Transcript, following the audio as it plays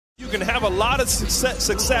You can have a lot of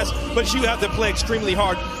success, but you have to play extremely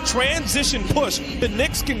hard. Transition push. The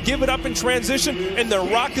Knicks can give it up in transition, and the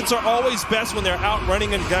Rockets are always best when they're out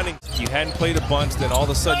running and gunning. If you hadn't played a bunch, then all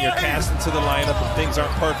of a sudden you're cast into the lineup and things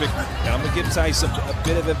aren't perfect. And I'm going to give Tice a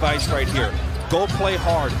bit of advice right here. Go play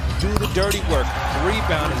hard. Do the dirty work.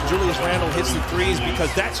 Rebound as Julius Randle hits the threes,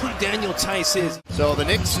 because that's who Daniel Tice is. So the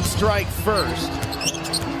Knicks strike first.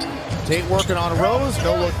 Tate working on Rose.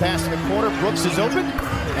 No look pass in the corner. Brooks is open,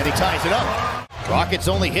 and he ties it up. Rockets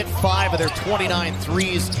only hit 5 of their 29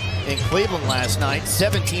 threes in Cleveland last night.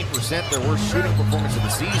 17%, their worst shooting performance of the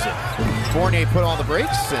season. Fournier put on the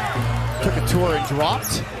brakes and took a tour and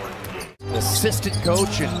dropped. Assistant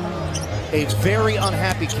coach and a very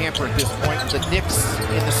unhappy camper at this point. The Knicks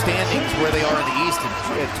in the standings where they are in the East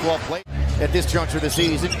at 12th place. At this juncture of the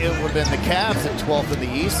season, it would have been the Cavs at 12th in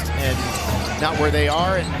the East, and not where they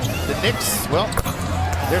are. And the Knicks, well,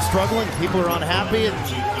 they're struggling. People are unhappy.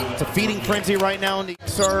 It's a feeding frenzy right now, and the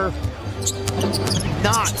Knicks are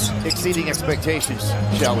not exceeding expectations,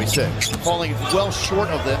 shall we say. Falling well short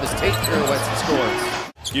of them as Tate pirouettes and scores.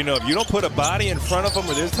 You know, if you don't put a body in front of him,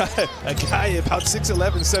 or there's a guy about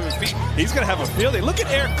 6'11", 7 feet, he's going to have a field day. Look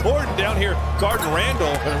at Eric Gordon down here guarding Randle.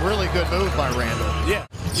 A really good move by Randle. Yeah.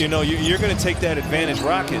 You know, you're going to take that advantage,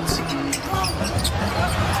 Rockets. And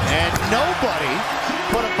nobody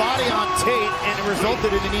put a body on Tate, and it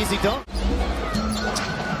resulted in an easy dunk.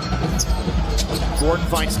 Gordon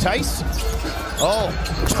finds Tice. Oh,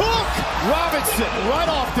 took Robinson right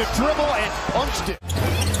off the dribble and punched it.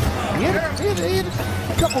 He had a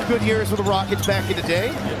couple good years with the Rockets back in the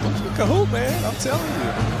day. Cahoot, man, I'm telling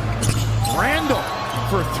you. Randle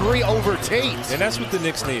for 3 over Tate. And that's what the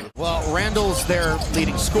Knicks need. Well, Randle's their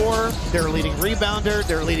leading scorer, their leading rebounder,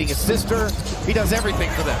 their leading assister. He does everything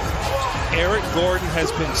for them. Eric Gordon has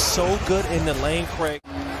been so good in the lane, Craig.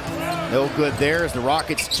 No good there as the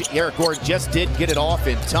Rockets, Eric Gordon just did get it off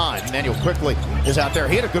in time. Emmanuel quickly is out there.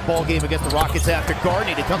 He had a good ball game against the Rockets after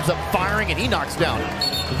Gardner. He comes up firing and he knocks down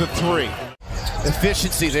the 3.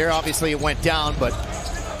 Efficiency there, obviously it went down, but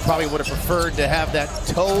probably would have preferred to have that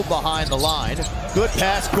toe behind the line. Good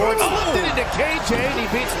pass, Gordon slipped it into KJ, and he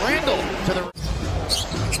beats Randle to the...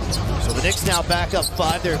 So the Knicks now back up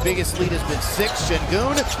 5. Their biggest lead has been 6.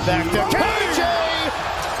 Şengün back to KJ!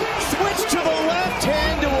 Switch to the left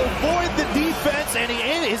hand to avoid the defense, and he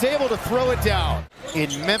is able to throw it down. In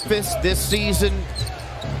Memphis this season,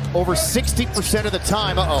 over 60% of the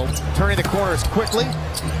time, turning the corners quickly,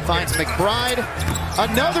 finds McBride.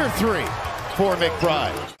 Another 3 for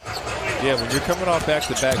McBride. Yeah, when you're coming off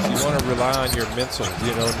back-to-backs, you want to rely on your mental,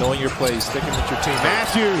 knowing your plays, sticking with your team.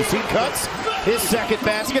 Matthews, he cuts his second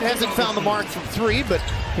basket, hasn't found the mark from 3, but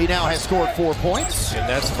he now has scored 4 points. And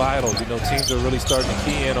that's vital. Teams are really starting to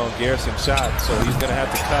key in on Garrison's shot, so he's going to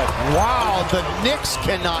have to cut. Wow, the Knicks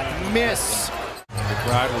cannot miss.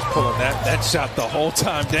 McBride was pulling that shot the whole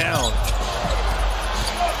time down.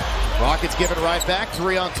 Rockets give it right back,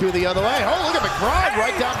 3-on-2 the other way. Oh, look at McBride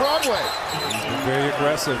right down Broadway. He's been very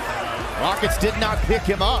aggressive. Rockets did not pick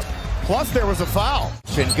him up. Plus, there was a foul.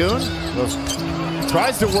 Şengün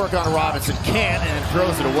tries to work on Robinson, can't, and then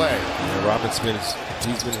throws it away. Yeah, Robinson,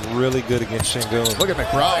 he's been really good against Şengün. Look at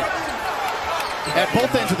McBride. At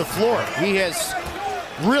both ends of the floor, he has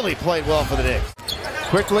really played well for the Knicks.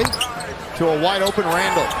 Quickly to a wide open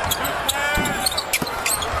Randle.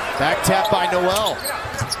 Back tap by Noel.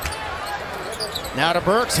 Now to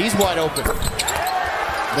Burks, he's wide open.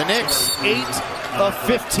 The Knicks, 8 of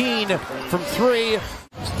 15 from 3.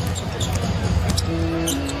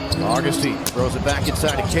 Augustine throws it back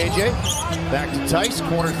inside to KJ. Back to Tice,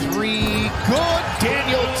 corner 3, good!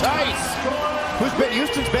 Daniel Tice, who's been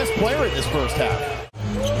Houston's best player in this first half.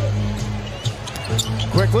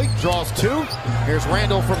 Quickly, draws 2. Here's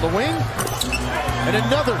Randle from the wing. And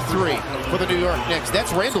another 3 for the New York Knicks.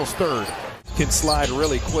 That's Randle's 3rd. Can slide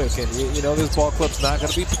really quick, and this ball club's not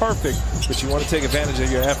going to be perfect, but you want to take advantage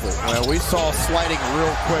of your effort. Well, we saw sliding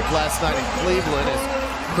real quick last night in Cleveland as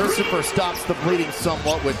Christopher stops the bleeding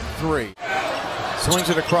somewhat with 3. Swings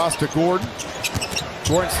it across to Gordon.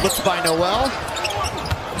 Gordon slips by Noel.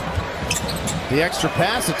 The extra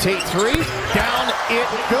pass, a Tate 3. Down it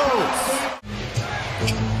goes.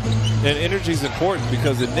 And energy is important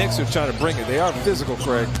because the Knicks are trying to bring it. They are physical,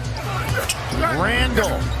 Craig.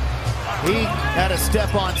 Randle. He had a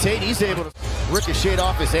step on Tate. He's able to ricochet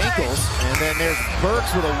off his ankles. And then there's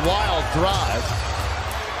Burks with a wild drive.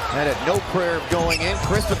 And at no prayer of going in.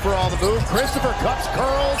 Christopher on the move. Christopher cuts,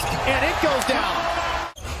 curls, and it goes down.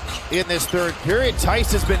 In this 3rd period,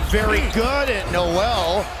 Tice has been very good, and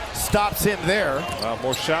Noel stops him there.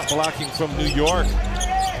 More shot blocking from New York.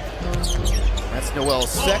 That's Noel's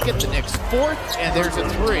second, the Knicks fourth, and there's a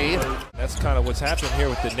three. That's kind of what's happened here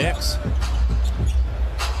with the Knicks.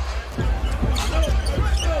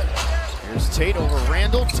 Here's Tate over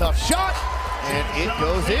Randall, tough shot, and it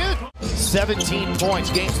goes in. 17 points,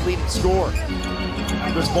 game's leading scorer.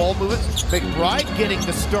 Good ball movement. McBride getting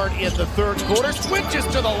the start in the third quarter. Switches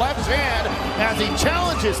to the left hand as he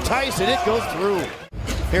challenges Tyson. It goes through.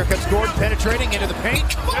 Here comes Gordon penetrating into the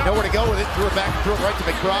paint. Nowhere to go with it. Threw it back, threw it right to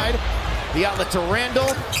McBride. The outlet to Randall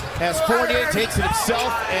as Fournier takes it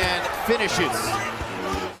himself and finishes.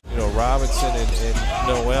 You know, Robinson and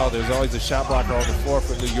Noel, there's always a shot blocker on the floor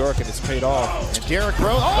for New York, and it's paid off. And Derrick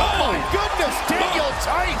Rose. Oh my goodness, Daniel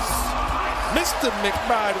Tice! Mr.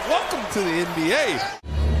 McBride, welcome to the NBA.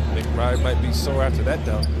 McBride might be sore after that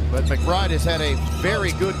dunk. But McBride has had a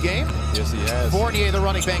very good game. Yes, he has. Fournier, the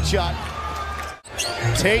running bank shot.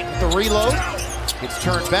 Tate, the reload. Gets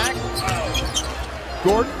turned back.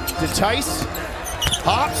 Gordon to Tice.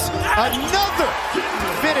 Hops. Another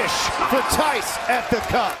finish for Tice at the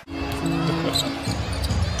cup.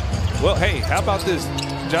 Well, hey, how about this?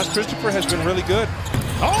 Josh Christopher has been really good.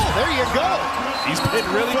 Oh, there you go. He's been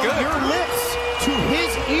really good. From your lips to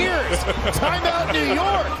his ears. Timeout New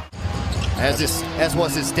York. As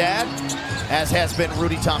was his dad, as has been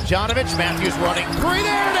Rudy Tomjanovich. Matthews running three.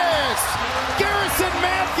 There it is. Garrison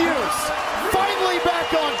Matthews finally back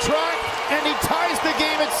on track, and he ties the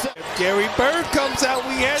game at 7. If Gary Bird comes out,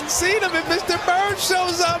 we hadn't seen him. If Mr. Bird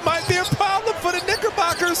shows up, might be a problem for the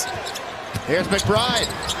Knickerbockers. Here's McBride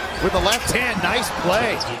with the left hand. Nice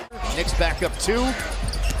play. Knicks back up 2.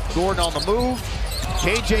 Gordon on the move.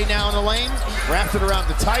 KJ now in the lane. Wraps it around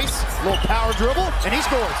to Tice. Little power dribble, and he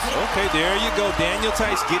scores. Okay, there you go. Daniel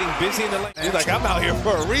Tice getting busy in the lane. He's like, I'm out here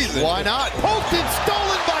for a reason. Why not? Poked and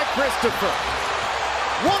stolen by Christopher.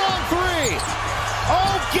 1 on 3.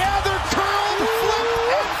 Oh, gathered, curled,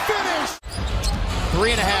 flipped, and finished.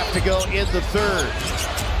 3.5 to go in the third.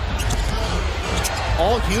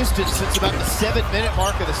 All Houston since about the 7-minute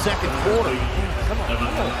mark of the second quarter. Come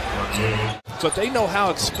on. So they know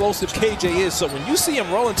how explosive KJ is. So when you see him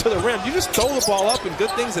rolling to the rim, you just throw the ball up and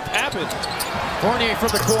good things have happened. Fournier from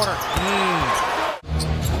the corner.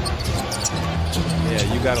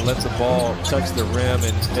 Yeah, you got to let the ball touch the rim,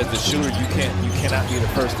 and as the shooter, you cannot be the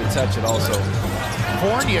first to touch it. Also,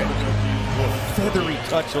 Fournier, feathery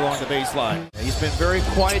touch along the baseline. He's been very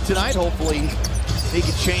quiet tonight. Hopefully, he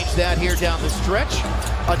can change that here down the stretch.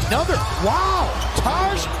 Another, wow,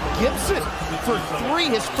 Taj Gibson for 3,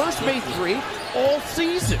 his first made 3 all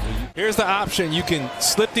season. Here's the option. You can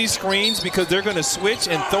slip these screens because they're going to switch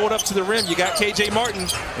and throw it up to the rim. You got KJ Martin.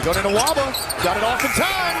 They go to Nwaba, got it off in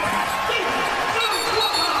time.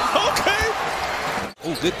 Okay.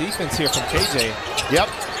 Oh, good defense here from KJ. Yep.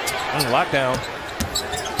 Lockdown.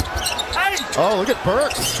 Oh, look at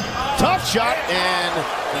Burks. Tough shot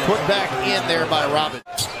and put back in there by Robin.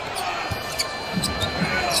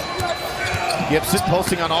 Gibson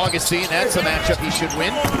posting on Augustine. That's a matchup he should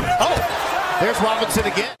win. Oh, there's Robinson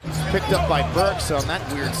again. Picked up by Burks on that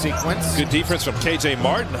weird sequence. Good defense from KJ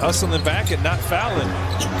Martin, hustling back and not fouling.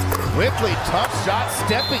 Quickly, tough shot,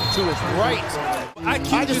 stepping to his right.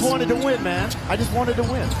 I just wanted to win, man. I just wanted to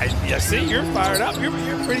win. Yeah, see, you're fired up. You're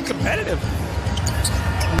pretty competitive.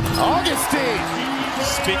 Augustine.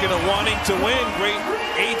 Speaking of wanting to win, great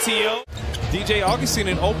ATO. DJ Augustine,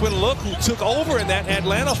 an open look, who took over in that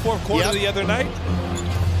Atlanta fourth quarter the other night.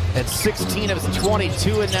 At 16 of his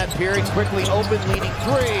 22 in that period, quickly open, leading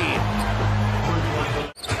 3.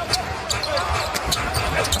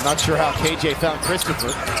 I'm not sure how KJ found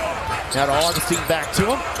Christopher. Now to Augustine, back to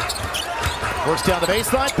him. Works down the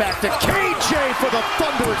baseline, back to KJ for the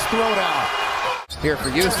thunderous throwdown. Here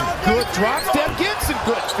for Houston, good drop step, Gibson,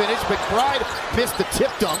 good finish. McBride missed the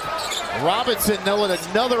tip dunk. Robinson, though,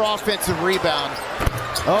 with another offensive rebound.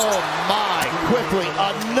 Oh my, quickly,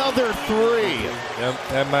 another 3. Yep,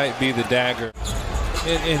 that might be the dagger.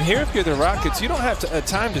 And here, if you're the Rockets, you don't have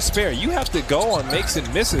time to spare. You have to go on makes and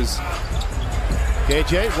misses.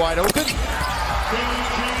 KJ, wide open.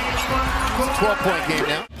 12-point game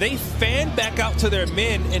now. They fan back out to their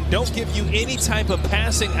men and don't give you any type of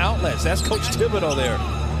passing outlets. That's Coach Thibodeau there.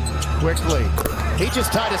 Quickly. He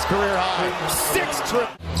just tied his career high. 6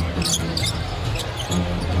 triples.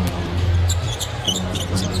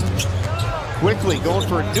 Quickly going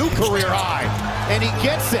for a new career high. And he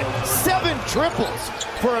gets it. 7 triples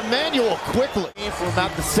for Emmanuel Quickly. From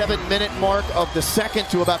about the 7-minute mark of the second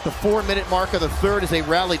to about the 4-minute mark of the third as they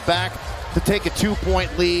rallied back to take a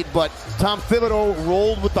 2-point lead. But Tom Thibodeau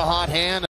rolled with the hot hand.